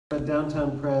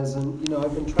Downtown Pres, and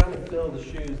I've been trying to fill the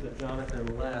shoes that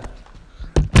Jonathan left.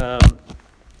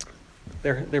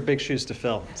 They're big shoes to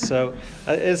fill. So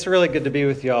it's really good to be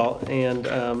with y'all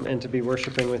and to be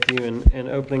worshiping with you and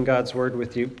opening God's Word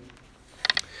with you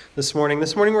this morning.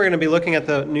 This morning we're going to be looking at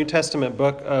the New Testament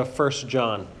book of 1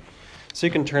 John. So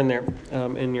you can turn there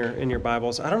in your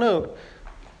Bibles. I don't know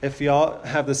if y'all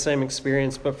have the same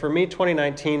experience, but for me,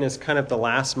 2019 is kind of the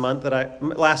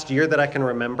last year that I can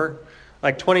remember.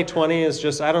 Like 2020 is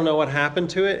just, I don't know what happened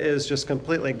to it. It is just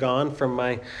completely gone from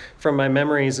my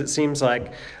memories, it seems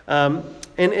like. And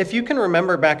if you can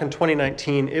remember back in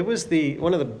 2019, it was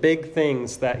one of the big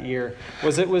things that year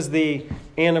was the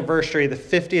anniversary, the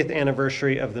 50th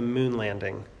anniversary of the moon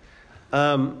landing.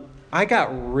 I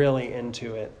got really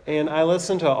into it, and I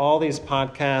listened to all these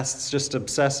podcasts just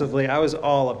obsessively. I was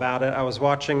all about it. I was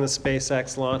watching the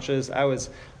SpaceX launches. I was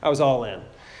all in.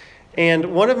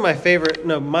 And one of my favorite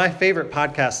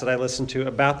podcasts that I listened to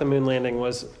about the moon landing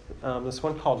was this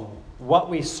one called What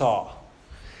We Saw.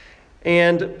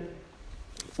 And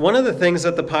one of the things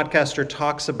that the podcaster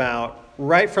talks about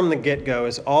right from the get-go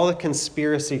is all the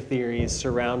conspiracy theories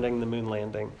surrounding the moon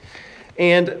landing.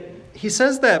 And he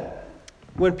says that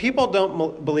when people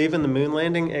don't believe in the moon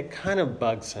landing, it kind of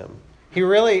bugs him.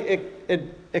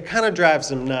 It kind of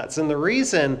drives him nuts. And the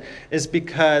reason is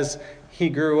because he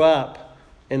grew up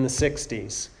in the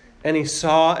 60s and he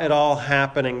saw it all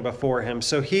happening before him.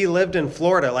 So he lived in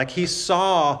Florida. Like, he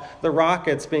saw the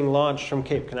rockets being launched from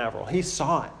Cape Canaveral. He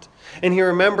saw it. And he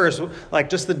remembers like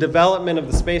just the development of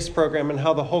the space program and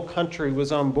how the whole country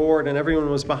was on board and everyone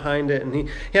was behind it. And he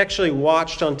actually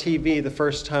watched on TV the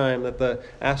first time that the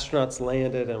astronauts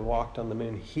landed and walked on the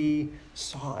moon. He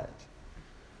saw it.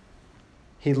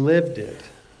 He lived it.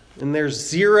 And there's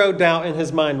zero doubt in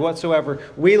his mind whatsoever.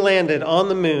 We landed on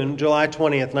the moon July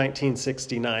 20th,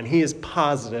 1969. He is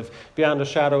positive beyond a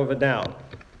shadow of a doubt.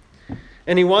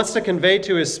 And he wants to convey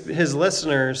to his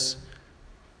listeners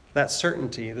that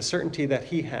certainty, the certainty that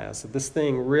he has, that this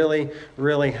thing really,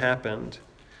 really happened.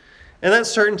 And that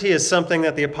certainty is something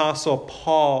that the Apostle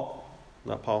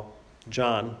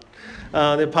John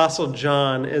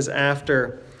is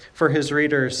after for his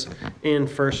readers in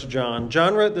 1 John.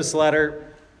 John wrote this letter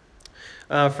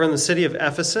from the city of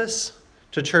Ephesus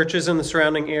to churches in the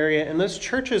surrounding area, and those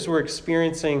churches were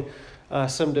experiencing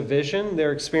some division.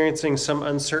 They're experiencing some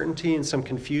uncertainty and some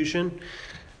confusion.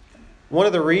 One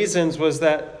of the reasons was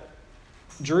that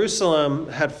Jerusalem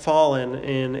had fallen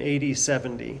in AD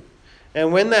 70.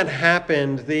 And when that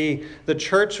happened, the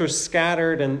church was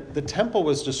scattered and the temple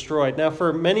was destroyed. Now,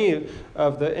 for many in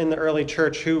the early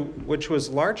church, which was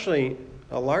largely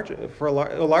a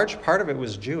large part of it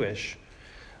was Jewish,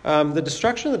 the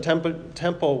destruction of the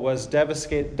temple was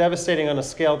devastating on a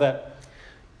scale that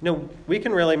we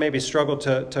can really maybe struggle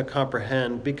to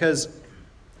comprehend, because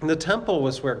the temple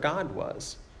was where God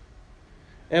was.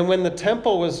 And when the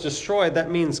temple was destroyed, that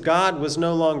means God was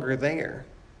no longer there.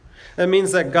 That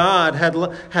means that God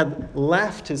had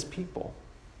left his people.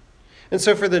 And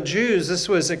so for the Jews, this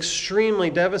was extremely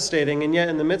devastating. And yet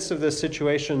in the midst of this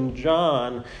situation,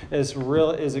 John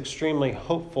is extremely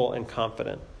hopeful and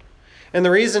confident. And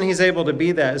the reason he's able to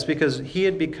be that is because he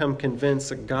had become convinced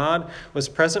that God was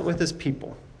present with his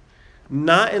people,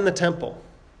 not in the temple,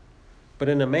 but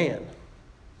in a man,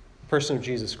 the person of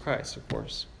Jesus Christ, of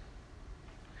course.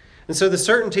 And so the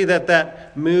certainty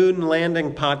that moon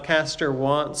landing podcaster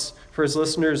wants for his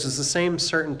listeners is the same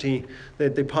certainty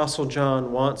that the Apostle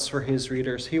John wants for his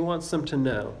readers. He wants them to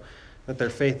know that their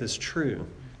faith is true.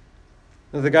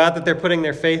 That the God that they're putting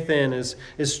their faith in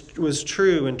was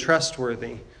true and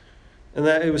trustworthy. And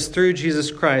that it was through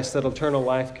Jesus Christ that eternal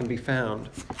life can be found.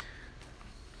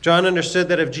 John understood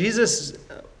that if Jesus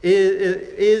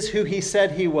is who he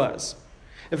said he was,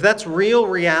 if that's real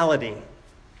reality,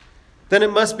 then it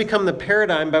must become the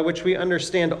paradigm by which we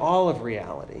understand all of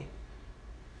reality.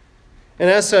 And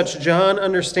as such, John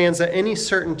understands that any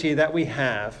certainty that we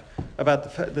have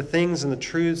about the things and the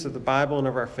truths of the Bible and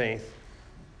of our faith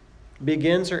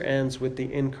begins or ends with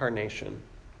the incarnation.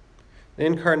 The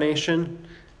incarnation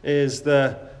is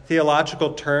the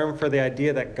theological term for the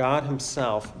idea that God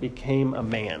himself became a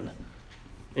man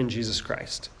in Jesus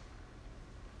Christ.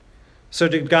 So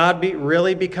did God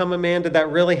really become a man? Did that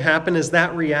really happen? Is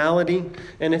that reality?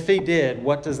 And if he did,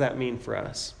 what does that mean for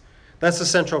us? That's the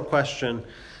central question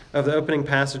of the opening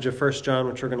passage of 1 John,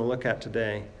 which we're going to look at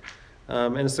today.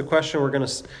 And it's the question we're going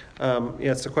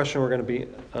to be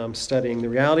studying: the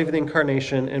reality of the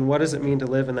incarnation, and what does it mean to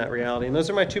live in that reality? And those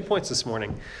are my 2 points this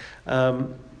morning: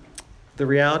 the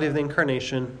reality of the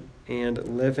incarnation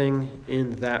and living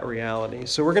in that reality.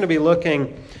 So we're going to be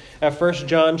looking at 1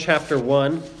 John chapter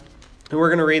 1. And we're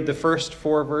going to read the first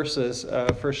 4 verses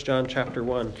of 1 John chapter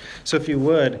 1. So if you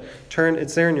would, turn,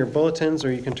 it's there in your bulletins,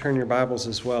 or you can turn your Bibles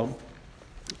as well.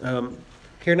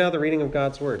 Hear now the reading of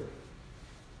God's Word.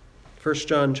 1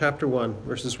 John chapter 1,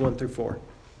 verses 1 through 4.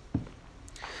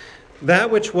 That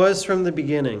which was from the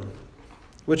beginning,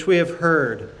 which we have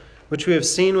heard, which we have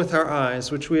seen with our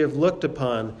eyes, which we have looked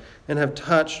upon and have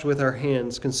touched with our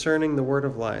hands concerning the word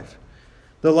of life.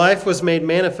 The life was made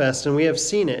manifest, and we have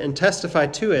seen it and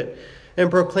testified to it and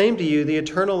proclaim to you the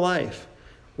eternal life,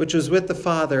 which was with the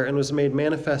Father and was made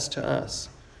manifest to us.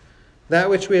 That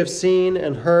which we have seen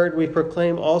and heard we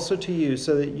proclaim also to you,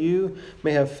 so that you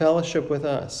may have fellowship with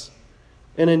us.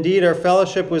 And indeed our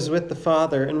fellowship was with the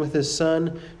Father and with his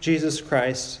Son, Jesus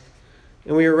Christ.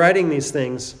 And we are writing these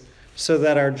things so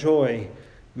that our joy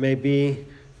may be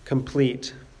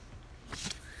complete.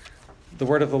 The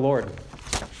word of the Lord.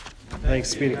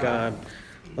 Thanks be to God.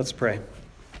 Let's pray.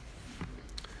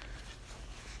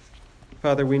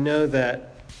 Father, we know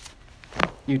that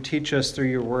you teach us through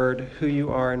your word who you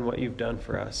are and what you've done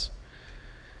for us.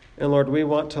 And Lord, we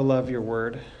want to love your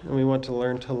word, and we want to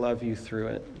learn to love you through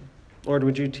it. Lord,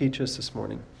 would you teach us this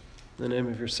morning? In the name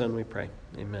of your Son we pray.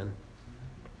 Amen.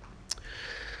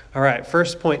 All right,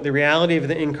 first point, the reality of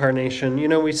the incarnation. You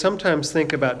know, we sometimes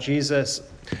think about Jesus.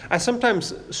 I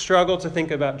sometimes struggle to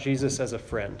think about Jesus as a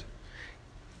friend.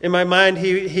 In my mind,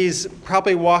 he's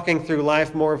probably walking through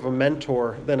life more of a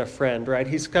mentor than a friend, right?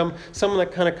 He's someone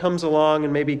that kind of comes along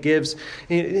and maybe gives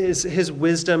his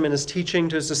wisdom and his teaching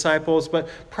to his disciples, but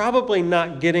probably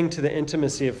not getting to the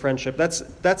intimacy of friendship.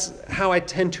 That's how I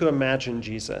tend to imagine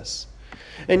Jesus.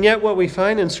 And yet what we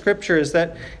find in Scripture is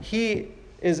that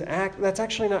that's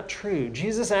actually not true.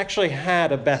 Jesus actually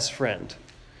had a best friend.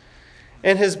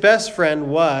 And his best friend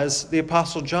was the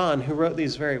Apostle John, who wrote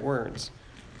these very words.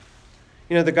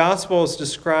 You know, the Gospels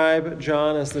describe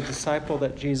John as the disciple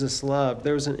that Jesus loved.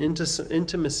 There was an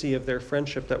intimacy of their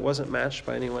friendship that wasn't matched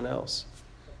by anyone else.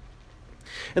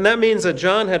 And that means that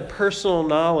John had personal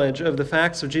knowledge of the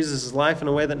facts of Jesus' life in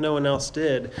a way that no one else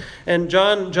did. And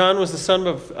John was the son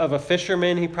of a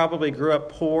fisherman. He probably grew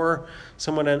up poor,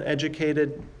 somewhat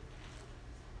uneducated.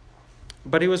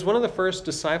 But he was one of the first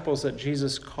disciples that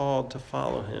Jesus called to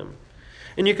follow him.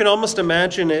 And you can almost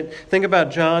imagine it. Think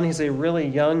about John. He's a really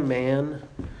young man.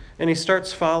 And he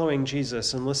starts following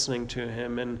Jesus and listening to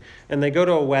him. And they go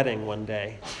to a wedding one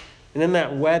day. And in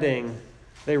that wedding,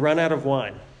 they run out of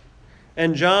wine.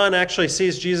 And John actually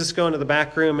sees Jesus go into the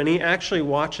back room. And he actually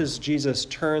watches Jesus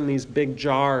turn these big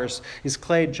jars, these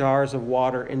clay jars of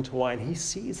water into wine. He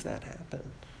sees that happen.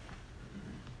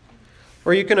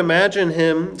 Or you can imagine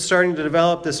him starting to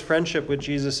develop this friendship with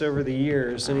Jesus over the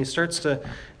years. And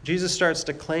Jesus starts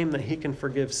to claim that he can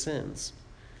forgive sins,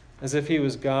 as if he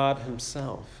was God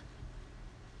himself.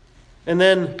 And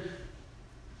then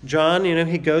John,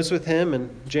 he goes with him,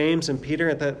 and James and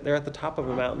Peter, they're at the top of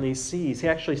a mountain. He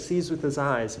actually sees with his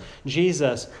eyes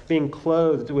Jesus being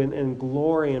clothed in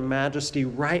glory and majesty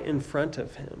right in front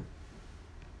of him.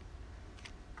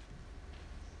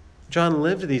 John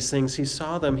lived these things. He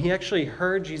saw them. He actually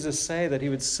heard Jesus say that he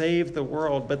would save the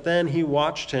world, but then he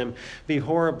watched him be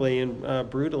horribly and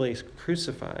brutally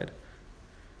crucified.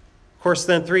 Of course,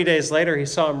 then 3 days later, he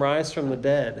saw him rise from the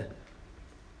dead.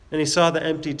 And he saw the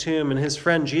empty tomb, and his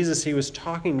friend Jesus, he was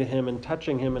talking to him and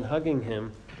touching him and hugging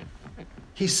him.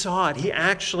 He saw it. He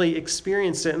actually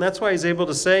experienced it. And that's why he's able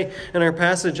to say in our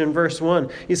passage in verse 1,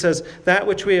 he says, that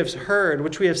which we have heard,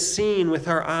 which we have seen with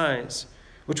our eyes,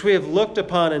 which we have looked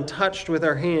upon and touched with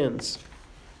our hands.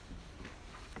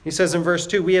 He says in verse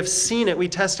 2, we have seen it, we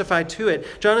testify to it.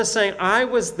 John is saying, I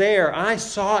was there, I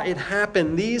saw it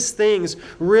happen. These things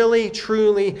really,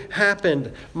 truly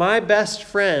happened. My best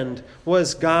friend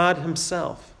was God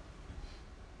himself.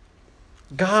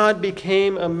 God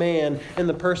became a man in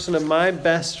the person of my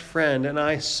best friend, and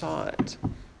I saw it.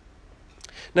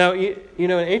 Now,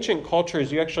 in ancient cultures,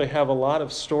 you actually have a lot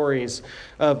of stories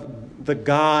of the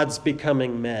gods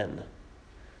becoming men.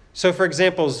 So, for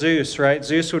example, Zeus, right?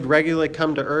 Zeus would regularly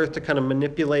come to earth to kind of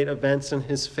manipulate events in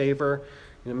his favor.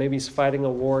 Maybe he's fighting a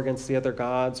war against the other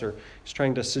gods, or he's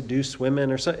trying to seduce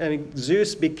women or something.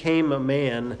 Zeus became a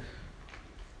man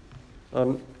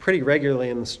pretty regularly,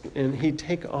 and he'd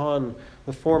take on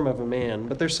the form of a man.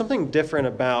 But there's something different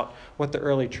about what the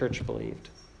early church believed.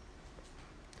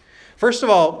 First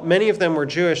of all, many of them were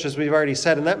Jewish, as we've already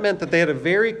said, and that meant that they had a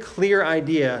very clear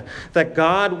idea that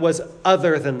God was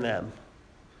other than them.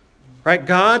 Right?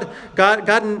 God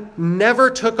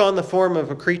never took on the form of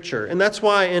a creature. And that's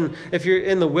why if you're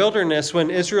in the wilderness,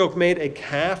 when Israel made a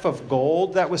calf of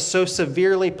gold, that was so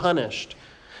severely punished.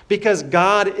 Because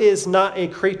God is not a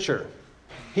creature.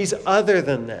 He's other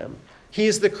than them.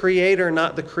 He's the creator,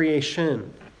 not the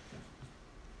creation.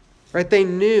 Right? They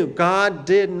knew God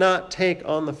did not take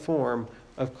on the form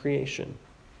of creation.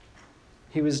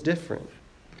 He was different.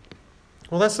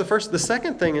 Well, that's the first. The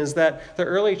second thing is that the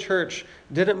early church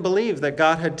didn't believe that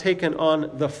God had taken on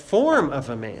the form of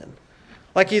a man.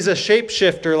 Like he's a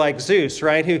shapeshifter like Zeus,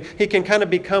 right? He can kind of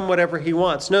become whatever he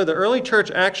wants. No, the early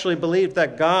church actually believed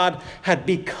that God had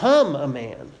become a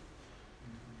man.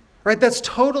 Right? That's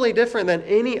totally different than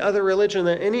any other religion,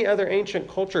 than any other ancient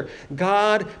culture.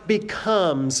 God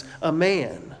becomes a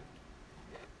man.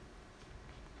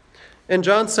 And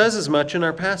John says as much in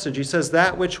our passage. He says,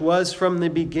 that which was from the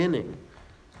beginning.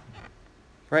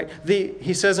 Right?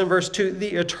 He says in verse 2, the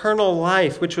eternal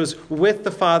life which was with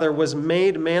the Father was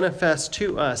made manifest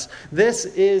to us. This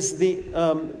is the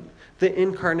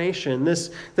incarnation.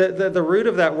 The root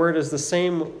of that word is the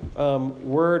same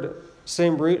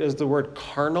root as the word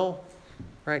carnal.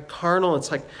 Right? Carnal,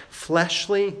 it's like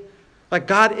fleshly. Like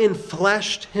God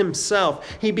enfleshed himself.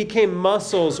 He became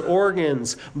muscles,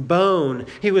 organs, bone.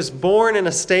 He was born in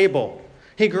a stable.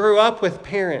 He grew up with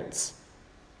parents.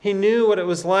 He knew what it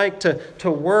was like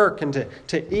to work and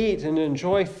to eat and to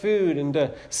enjoy food and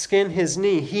to skin his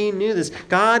knee. He knew this.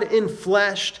 God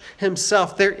enfleshed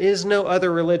himself. There is no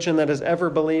other religion that has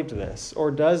ever believed this or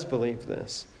does believe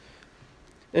this.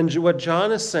 And what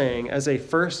John is saying as a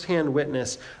first-hand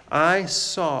witness, I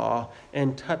saw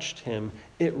and touched him.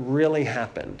 It really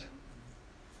happened.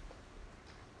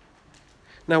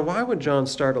 Now, why would John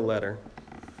start a letter?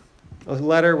 A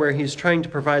letter where he's trying to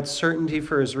provide certainty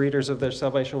for his readers of their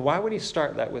salvation. Why would he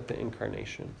start that with the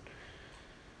incarnation?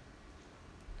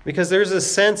 Because there's a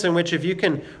sense in which if you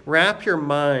can wrap your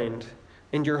mind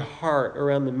and your heart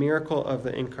around the miracle of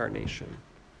the incarnation,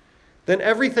 then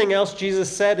everything else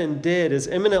Jesus said and did is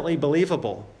eminently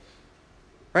believable.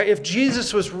 Right? If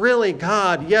Jesus was really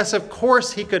God, yes, of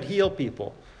course he could heal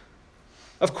people.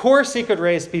 Of course he could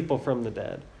raise people from the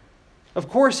dead. Of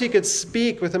course he could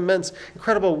speak with immense,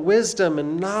 incredible wisdom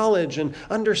and knowledge and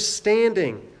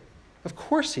understanding. Of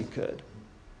course he could,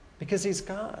 because he's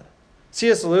God.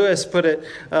 C.S. Lewis put it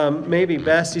maybe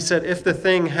best. He said, if the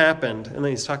thing happened, and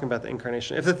then he's talking about the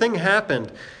incarnation, if the thing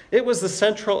happened, it was the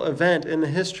central event in the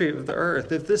history of the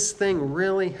earth. If this thing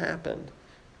really happened,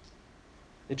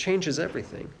 it changes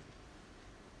everything.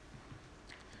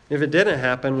 If it didn't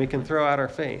happen, we can throw out our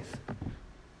faith.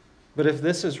 But if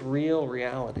this is real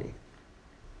reality,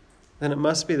 then it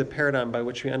must be the paradigm by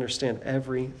which we understand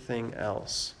everything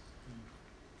else.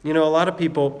 You know, a lot of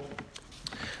people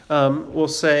will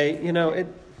say, the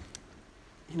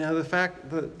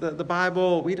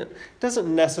Bible, it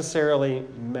doesn't necessarily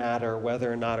matter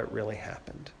whether or not it really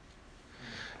happened.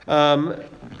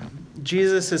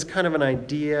 Jesus is kind of an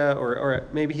idea, or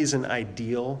maybe he's an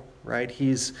ideal, right?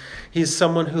 He's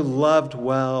someone who loved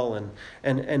well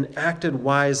and acted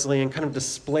wisely and kind of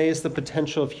displays the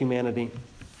potential of humanity.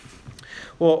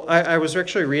 Well, I was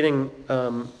actually reading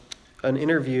an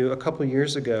interview a couple of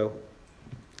years ago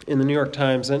in the New York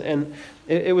Times, and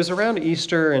it was around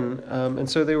Easter, and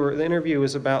so the interview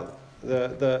was about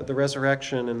the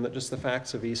resurrection and just the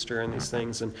facts of Easter and these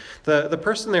things. And the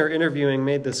person they were interviewing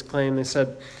made this claim. They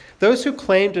said, those who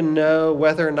claim to know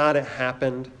whether or not it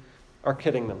happened are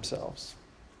kidding themselves.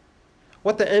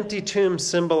 What the empty tomb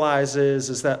symbolizes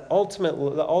is that the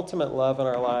ultimate love in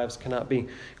our lives cannot be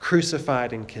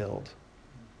crucified and killed.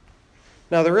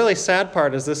 Now, the really sad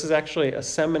part is this is actually a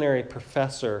seminary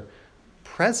professor,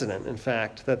 president, in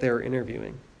fact, that they were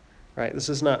interviewing. Right? This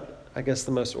is not, I guess,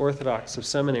 the most orthodox of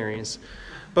seminaries.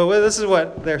 But this is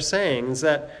what they're saying, is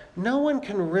that no one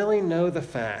can really know the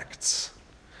facts.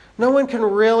 No one can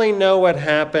really know what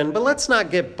happened, but let's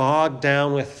not get bogged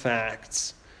down with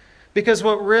facts. Because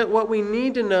what we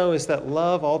need to know is that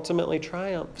love ultimately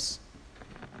triumphs.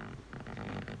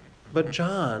 But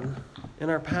John, in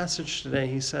our passage today,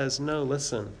 he says, no,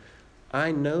 listen,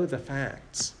 I know the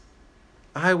facts.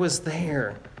 I was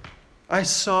there. I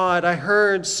saw it. I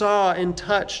heard, saw, and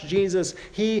touched Jesus.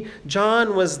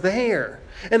 John was there.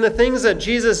 And the things that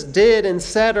Jesus did and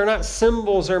said are not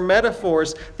symbols or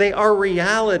metaphors. They are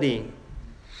reality.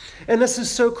 And this is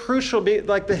so crucial,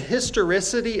 like the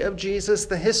historicity of Jesus,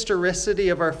 the historicity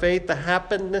of our faith, the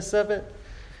happenedness of it,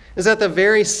 is at the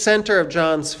very center of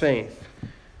John's faith.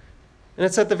 And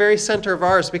it's at the very center of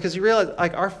ours, because you realize,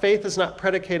 like, our faith is not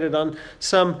predicated on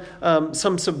some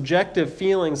subjective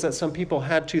feelings that some people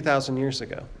had 2,000 years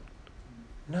ago.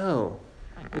 No,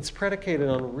 it's predicated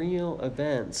on real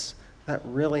events that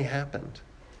really happened.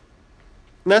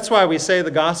 And that's why we say the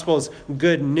gospel is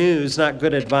good news, not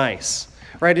good advice.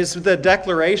 Right? It's the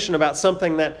declaration about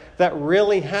something that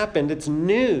really happened. It's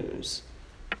news,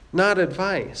 not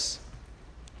advice.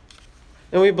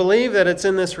 And we believe that it's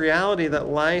in this reality that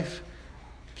life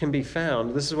can be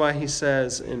found. This is why he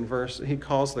says he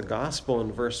calls the gospel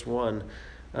in verse 1,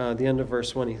 the end of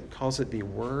verse 1, he calls it the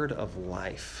word of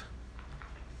life.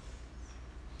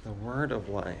 The word of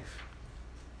life.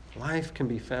 Life can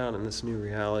be found in this new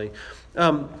reality.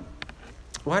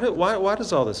 Why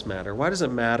does all this matter? Why does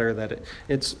it matter that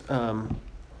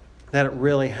that it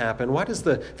really happened? Why does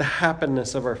the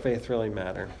happiness of our faith really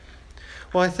matter?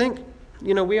 Well, I think,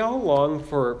 we all long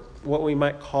for what we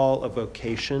might call a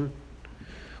vocation.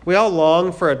 We all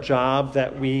long for a job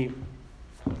that we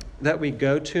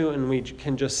go to and we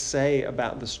can just say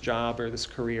about this job or this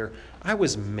career, I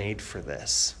was made for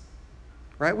this.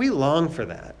 Right? We long for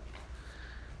that.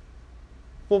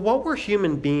 Well, what were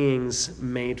human beings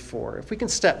made for? If we can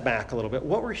step back a little bit,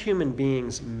 what were human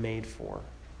beings made for?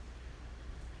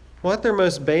 Well, at their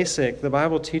most basic, the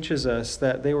Bible teaches us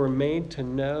that they were made to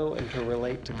know and to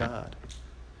relate to God.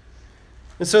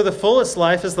 And so the fullest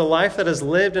life is the life that is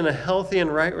lived in a healthy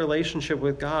and right relationship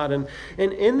with God. And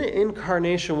in the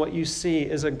incarnation, what you see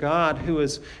is a God who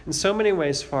is in so many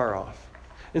ways far off,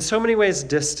 in so many ways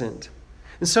distant,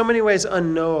 in so many ways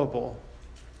unknowable.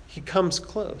 He comes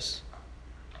close.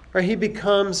 Or he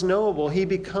becomes knowable. He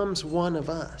becomes one of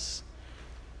us.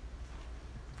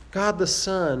 God the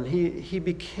Son, he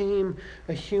became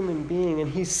a human being,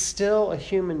 and he's still a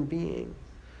human being.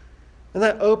 And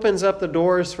that opens up the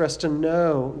doors for us to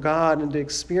know God and to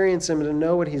experience him and to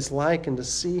know what he's like and to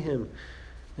see him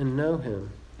and know him.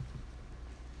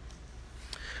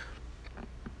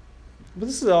 But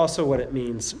this is also what it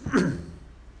means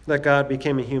that God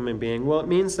became a human being. Well, it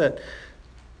means that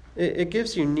it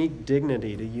gives unique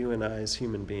dignity to you and I as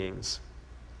human beings.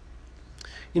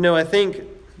 I think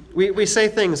we say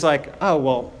things like, oh,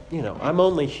 well, I'm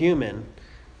only human,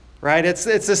 right? It's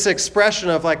this expression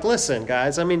of like, listen,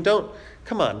 guys, don't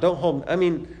hold,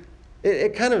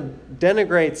 it kind of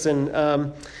denigrates and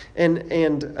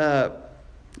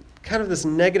kind of this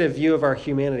negative view of our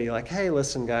humanity. Like, hey,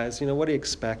 listen, guys, what do you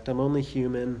expect? I'm only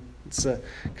human. It's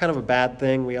kind of a bad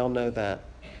thing. We all know that.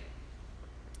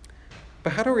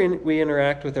 But how do we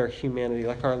interact with our humanity,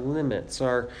 like our limits,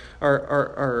 our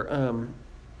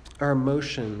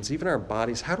emotions, even our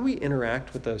bodies? How do we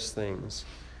interact with those things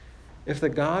if the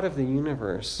God of the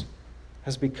universe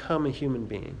has become a human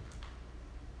being?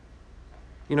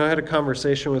 I had a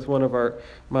conversation with one of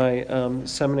my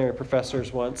seminary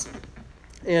professors once,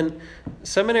 and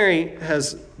seminary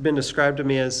has been described to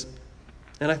me as,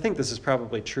 and I think this is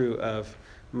probably true of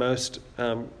most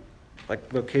like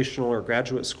vocational or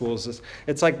graduate schools,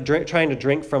 it's like trying to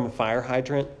drink from a fire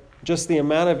hydrant. Just the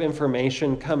amount of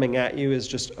information coming at you is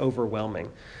just overwhelming.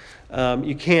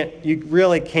 You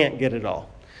really can't get it all.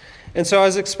 And so I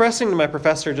was expressing to my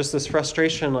professor just this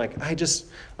frustration,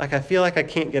 I feel like I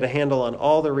can't get a handle on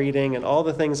all the reading and all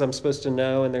the things I'm supposed to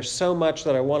know, and there's so much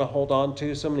that I want to hold on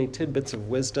to, so many tidbits of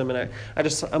wisdom, and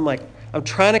I'm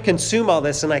trying to consume all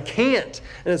this and I can't,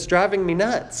 and it's driving me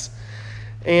nuts.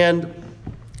 And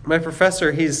my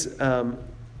professor, he's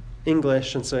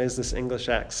English, and so he has this English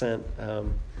accent,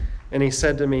 and he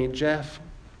said to me, Jeff,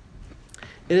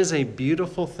 it is a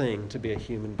beautiful thing to be a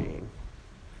human being.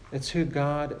 It's who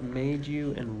God made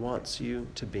you and wants you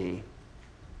to be.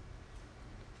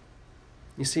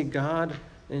 You see, God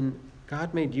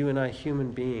made you and I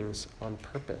human beings on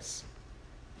purpose.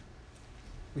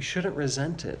 We shouldn't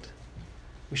resent it.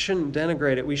 We shouldn't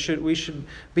denigrate it. We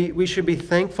should be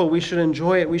thankful. We should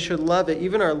enjoy it. We should love it.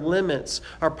 Even our limits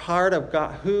are part of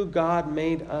God, who God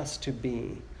made us to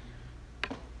be.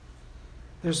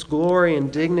 There's glory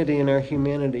and dignity in our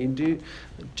humanity.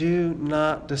 Do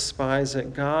not despise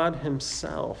it. God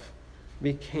himself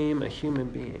became a human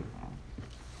being.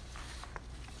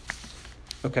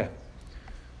 Okay,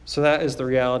 so that is the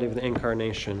reality of the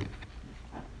incarnation.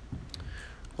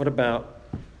 What about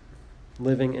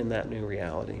living in that new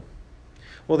reality?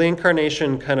 Well, the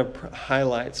incarnation kind of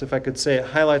highlights, if I could say, it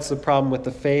highlights the problem with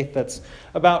the faith that's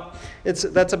about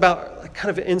kind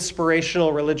of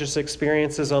inspirational religious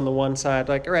experiences on the one side.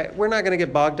 Like, all right, we're not going to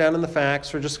get bogged down in the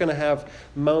facts. We're just going to have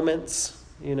moments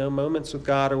with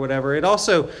God or whatever. It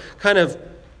also kind of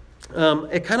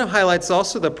highlights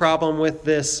also the problem with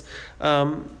this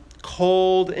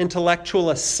cold intellectual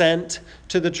assent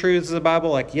to the truths of the Bible.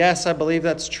 Like, yes, I believe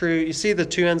that's true. You see the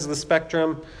two ends of the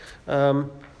spectrum.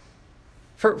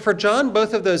 For John,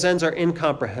 both of those ends are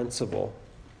incomprehensible.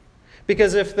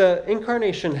 Because if the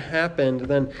incarnation happened,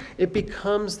 then it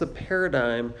becomes the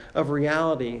paradigm of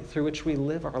reality through which we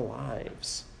live our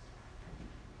lives.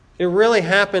 It really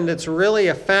happened, it's really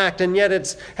a fact, and yet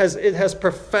it has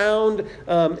profound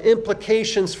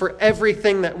implications for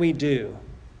everything that we do.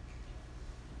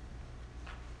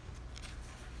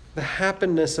 The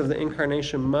happiness of the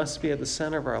incarnation must be at the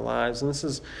center of our lives. And this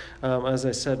is, as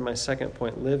I said, my second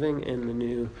point, living in the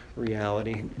new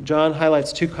reality. John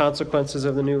highlights two consequences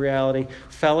of the new reality: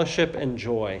 fellowship and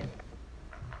joy.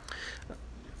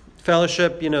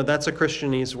 Fellowship, that's a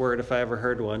Christianese word if I ever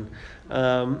heard one.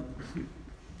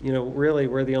 Really,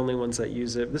 we're the only ones that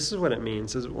use it. This is what it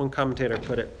means, as one commentator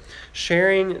put it: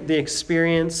 sharing the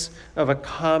experience of a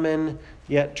common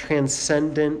yet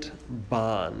transcendent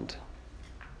bond.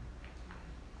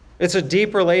 It's a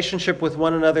deep relationship with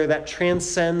one another that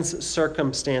transcends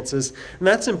circumstances. And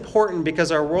that's important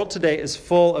because our world today is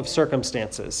full of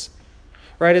circumstances.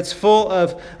 Right? It's full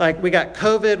of, we got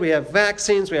COVID, we have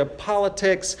vaccines, we have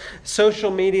politics,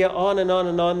 social media, on and on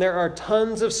and on. There are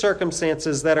tons of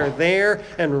circumstances that are there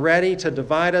and ready to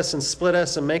divide us and split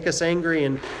us and make us angry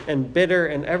and bitter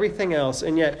and everything else.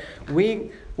 And yet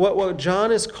what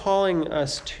John is calling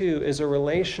us to is a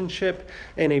relationship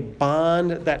and a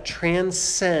bond that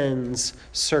transcends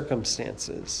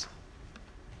circumstances.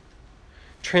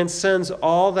 Transcends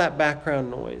all that background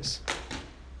noise.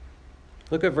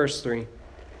 Look at verse 3.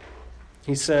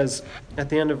 He says at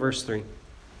the end of verse 3,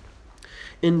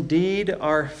 "Indeed,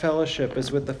 our fellowship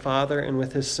is with the Father and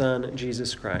with his Son,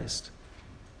 Jesus Christ."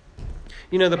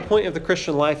 The point of the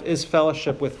Christian life is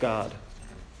fellowship with God.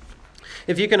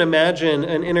 If you can imagine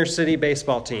an inner city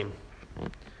baseball team,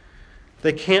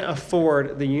 they can't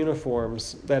afford the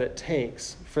uniforms that it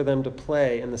takes for them to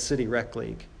play in the city rec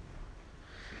league.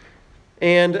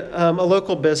 And a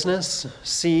local business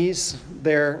sees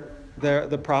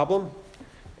the problem,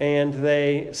 and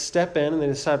they step in and they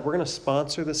decide, we're going to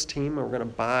sponsor this team, and we're going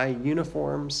to buy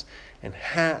uniforms and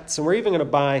hats, and we're even going to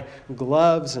buy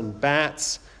gloves and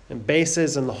bats and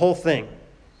bases and the whole thing.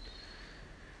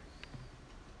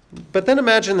 But then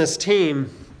imagine this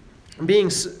team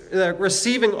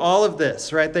receiving all of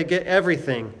this, right? They get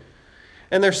everything.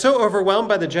 And they're so overwhelmed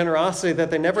by the generosity that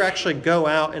they never actually go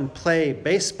out and play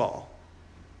baseball.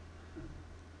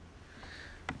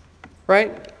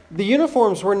 Right? The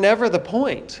uniforms were never the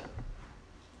point.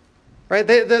 Right?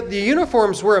 The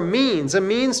uniforms were a means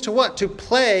to what? To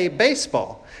play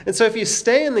baseball. And so if you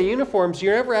stay in the uniforms,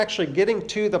 you're never actually getting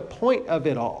to the point of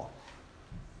it all.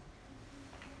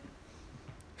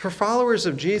 For followers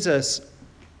of Jesus,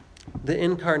 the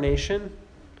incarnation,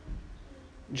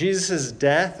 Jesus'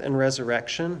 death and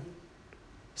resurrection,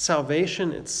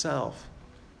 salvation itself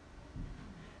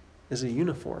is a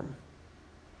uniform.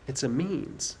 It's a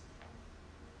means.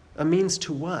 A means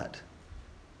to what?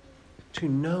 To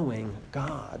knowing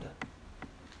God.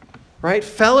 Right?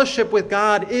 Fellowship with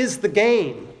God is the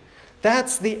game.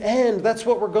 That's the end. That's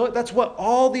what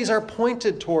all these are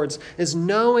pointed towards, is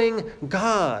knowing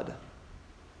God.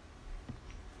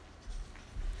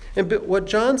 But what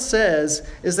John says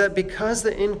is that because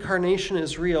the incarnation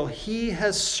is real, he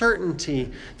has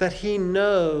certainty that he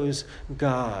knows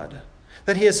God,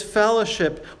 that he has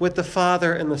fellowship with the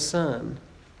Father and the Son.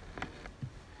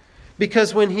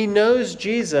 Because when he knows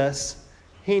Jesus,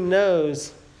 he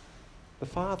knows the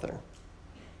Father.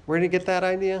 Where did he get that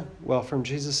idea? Well, from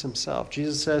Jesus himself.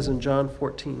 Jesus says in John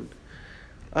 14,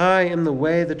 "I am the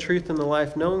way, the truth, and the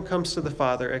life. No one comes to the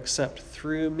Father except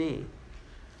through me.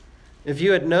 If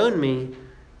you had known me,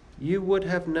 you would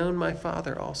have known my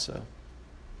Father also.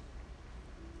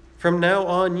 From now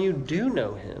on, you do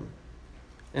know him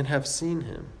and have seen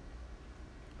him."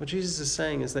 What Jesus is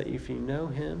saying is that if you know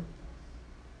him,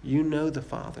 you know the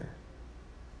Father.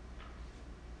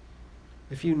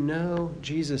 If you know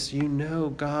Jesus, you know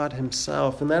God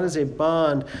himself. And that is a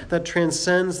bond that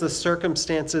transcends the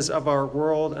circumstances of our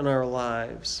world and our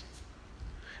lives.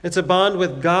 It's a bond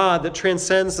with God that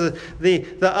transcends the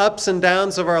ups and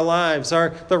downs of our lives,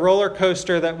 the roller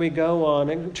coaster that we go on.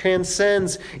 It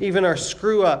transcends even our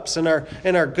screw-ups and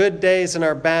our good days and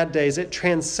our bad days. It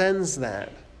transcends that.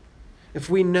 If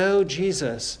we know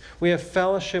Jesus, we have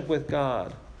fellowship with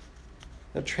God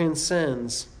that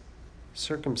transcends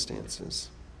circumstances.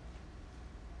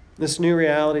 This new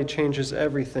reality changes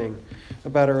everything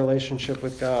about our relationship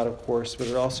with God, of course, but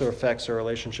it also affects our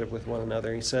relationship with one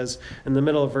another. He says in the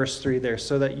middle of verse 3 there,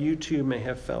 "So that you too may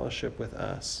have fellowship with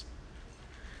us."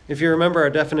 If you remember our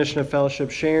definition of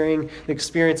fellowship, sharing the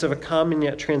experience of a common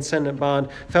yet transcendent bond,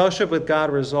 fellowship with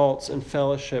God results in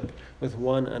fellowship with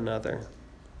one another.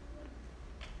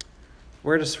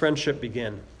 Where does friendship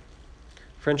begin?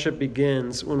 Friendship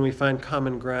begins when we find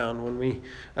common ground, when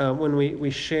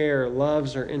we share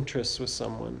loves or interests with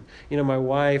someone. My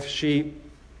wife,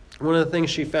 one of the things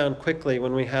she found quickly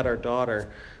when we had our daughter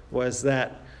was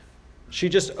that she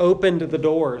just opened the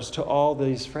doors to all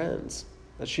these friends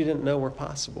that she didn't know were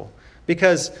possible.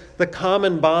 because the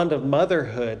common bond of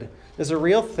motherhood is a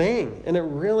real thing, and it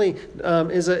really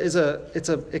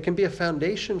it can be a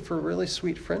foundation for really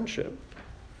sweet friendship.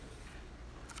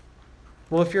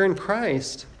 Well, if you're in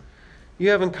Christ, you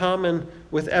have in common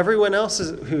with everyone else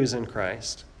who is in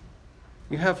Christ.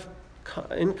 You have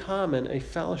in common a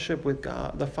fellowship with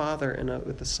God, the Father, and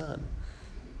with the Son.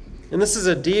 And this is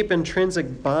a deep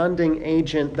intrinsic bonding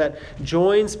agent that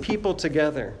joins people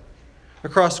together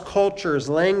across cultures,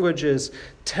 languages,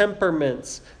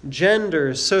 temperaments,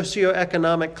 genders,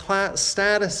 socioeconomic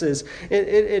statuses.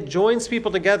 It joins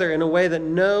people together in a way that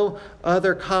no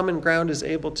other common ground is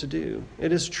able to do.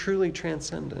 It is truly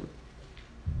transcendent.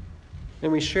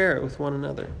 And we share it with one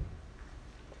another.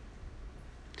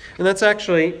 And it's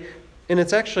actually in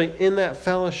that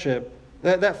fellowship,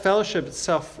 that fellowship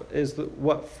itself is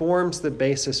what forms the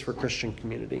basis for Christian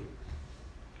community.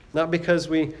 Not because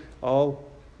we all,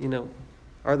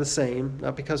 are the same,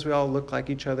 not because we all look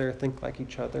like each other, think like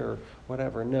each other, or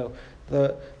whatever. No,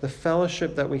 the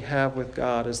fellowship that we have with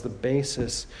God is the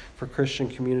basis for Christian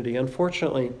community.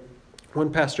 Unfortunately,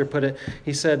 one pastor put it,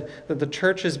 he said that the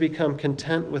church has become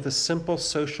content with a simple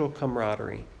social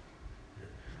camaraderie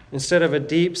instead of a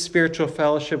deep spiritual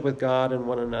fellowship with God and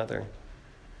one another.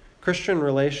 Christian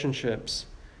relationships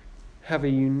have a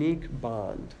unique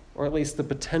bond, or at least the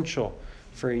potential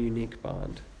for a unique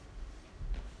bond.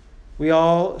 We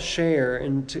all share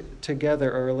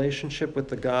together a relationship with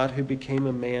the God who became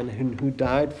a man, who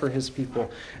died for his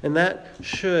people. And that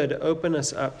should open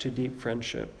us up to deep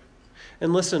friendship.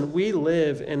 And listen, we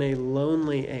live in a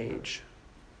lonely age.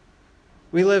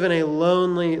 We live in a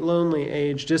lonely, lonely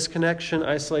age. Disconnection,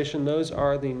 isolation, those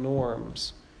are the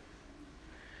norms.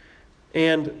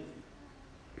 And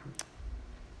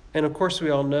of course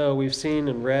we all know, we've seen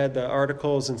and read the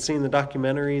articles and seen the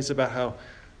documentaries about how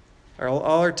all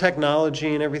our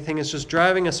technology and everything is just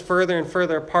driving us further and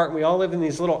further apart. And we all live in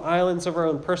these little islands of our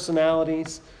own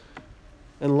personalities.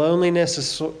 And loneliness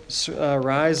is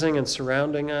rising and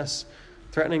surrounding us,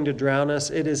 threatening to drown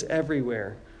us. It is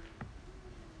everywhere.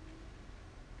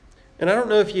 And I don't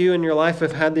know if you in your life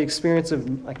have had the experience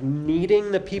of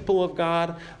needing the people of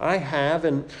God. I have.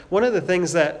 And one of the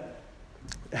things that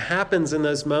happens in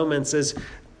those moments is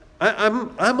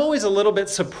I'm always a little bit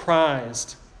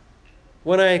surprised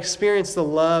when I experience the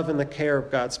love and the care of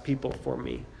God's people for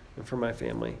me and for my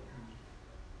family.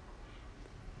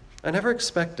 I never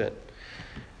expect it.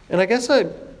 And I guess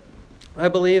I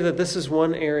believe that this is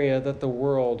one area that the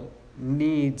world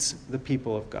needs the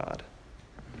people of God.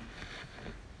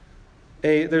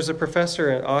 There's a professor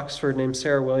at Oxford named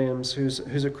Sarah Williams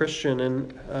who's a Christian,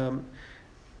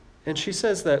 and she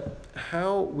says that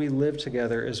how we live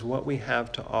together is what we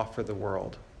have to offer the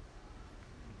world.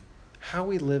 How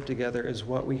we live together is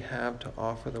what we have to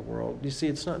offer the world. You see,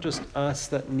 it's not just us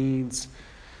that needs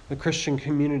the Christian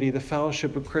community, the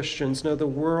fellowship of Christians. No, the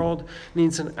world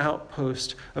needs an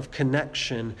outpost of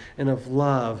connection and of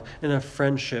love and of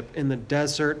friendship in the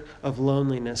desert of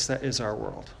loneliness that is our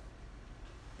world.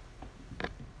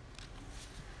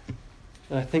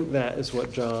 And I think that is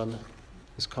what John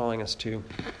is calling us to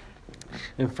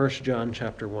in 1 John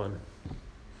chapter 1.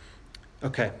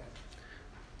 Okay.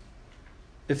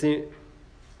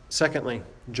 Secondly,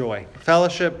 joy.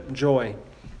 Fellowship, joy.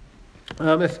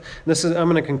 I'm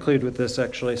going to conclude with this,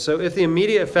 actually. So if the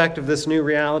immediate effect of this new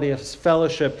reality of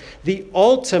fellowship, the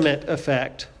ultimate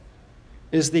effect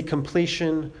is the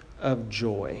completion of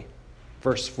joy.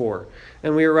 Verse 4.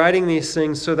 And we are writing these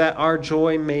things so that our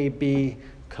joy may be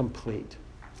complete.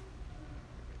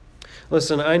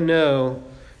 Listen, I know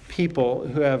people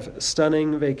who have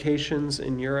stunning vacations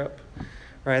in Europe,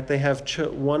 right? They have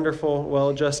wonderful,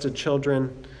 well-adjusted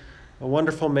children, a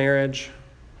wonderful marriage,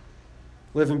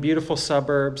 live in beautiful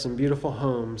suburbs and beautiful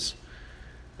homes,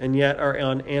 and yet are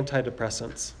on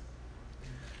antidepressants.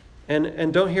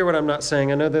 And don't hear what I'm not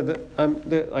saying. I know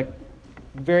that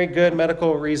very good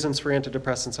medical reasons for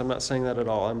antidepressants. I'm not saying that at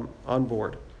all. I'm on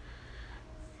board.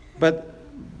 But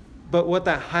what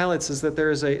that highlights is that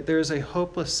there is a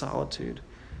hopeless solitude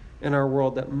in our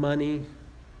world, that money,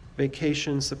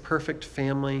 vacations, the perfect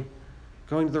family,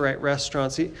 going to the right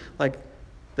restaurants,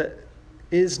 that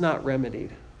is not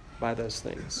remedied by those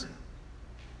things.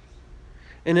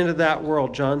 And into that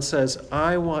world, John says,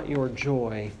 I want your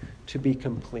joy to be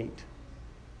complete.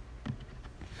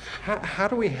 How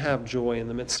do we have joy in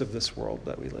the midst of this world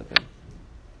that we live in?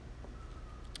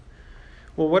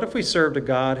 Well, what if we served a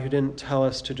God who didn't tell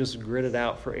us to just grit it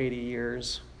out for 80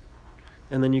 years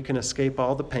and then you can escape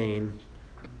all the pain?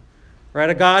 Right?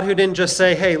 A God who didn't just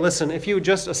say, hey, listen, if you would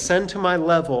just ascend to my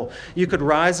level, you could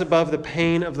rise above the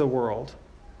pain of the world.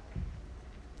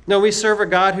 No, we serve a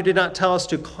God who did not tell us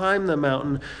to climb the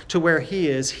mountain to where he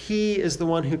is. He is the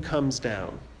one who comes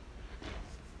down.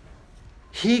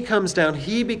 He comes down.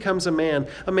 He becomes a man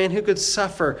who could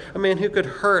suffer, a man who could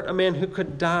hurt, a man who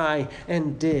could die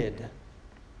and did.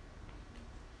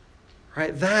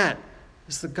 Right? That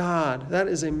is the God. That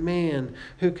is a man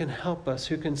who can help us,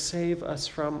 who can save us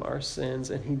from our sins,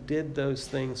 and he did those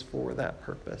things for that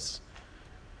purpose.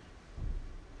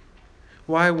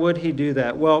 Why would he do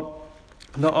that? Well,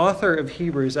 the author of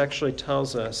Hebrews actually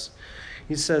tells us,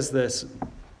 he says this,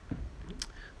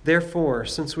 "Therefore,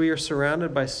 since we are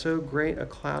surrounded by so great a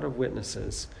cloud of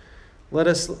witnesses, let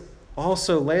us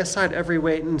also lay aside every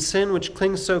weight and sin which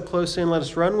clings so closely, and let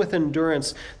us run with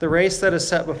endurance the race that is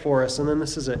set before us." And then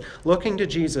this is it. "Looking to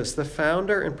Jesus, the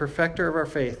founder and perfecter of our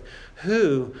faith,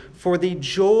 who, for the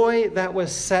joy that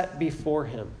was set before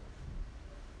him,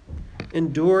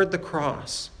 endured the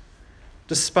cross,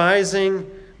 despising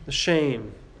the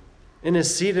shame, and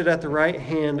is seated at the right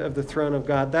hand of the throne of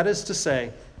God." That is to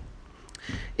say,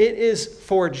 it is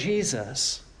for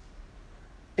Jesus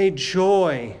a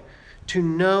joy to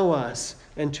know us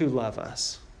and to love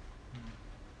us.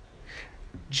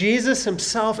 Jesus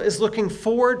himself is looking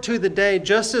forward to the day,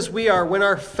 just as we are, when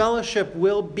our fellowship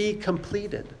will be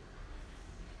completed.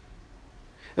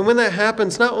 And when that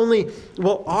happens, not only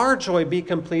will our joy be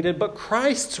completed, but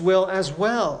Christ's will as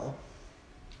well.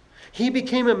 He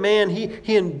became a man.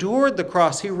 He endured the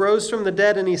cross. He rose from the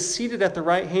dead, and he's seated at the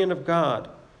right hand of God.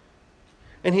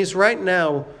 And he's right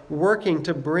now working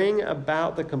to bring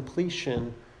about the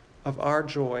completion of our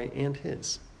joy and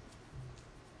his.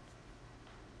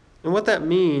 And what that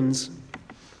means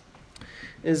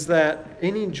is that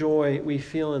any joy we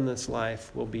feel in this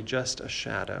life will be just a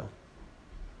shadow.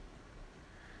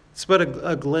 It's but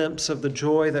a glimpse of the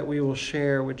joy that we will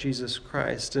share with Jesus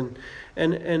Christ.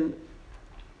 And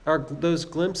those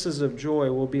glimpses of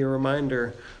joy will be a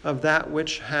reminder of that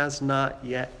which has not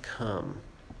yet come.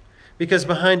 Because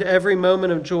behind every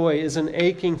moment of joy is an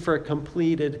aching for a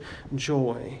completed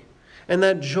joy. And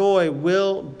that joy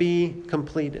will be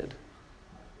completed.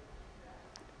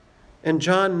 And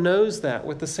John knows that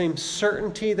with the same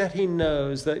certainty that he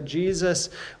knows that Jesus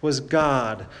was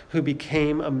God who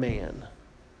became a man.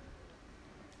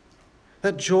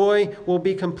 That joy will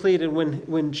be completed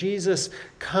when Jesus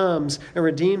comes and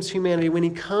redeems humanity, when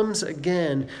he comes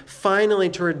again, finally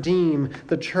to redeem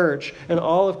the church and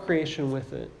all of creation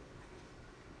with it.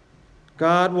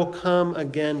 God will come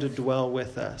again to dwell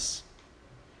with us.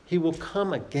 He will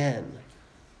come again.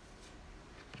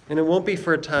 And it won't be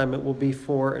for a time, it will be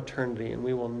for eternity, and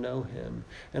we will know him,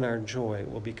 and our joy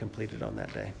will be completed on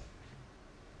that day.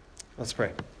 Let's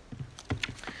pray.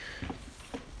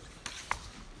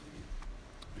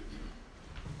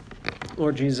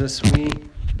 Lord Jesus, we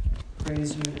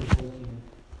praise you and thank you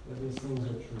that these things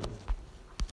are true.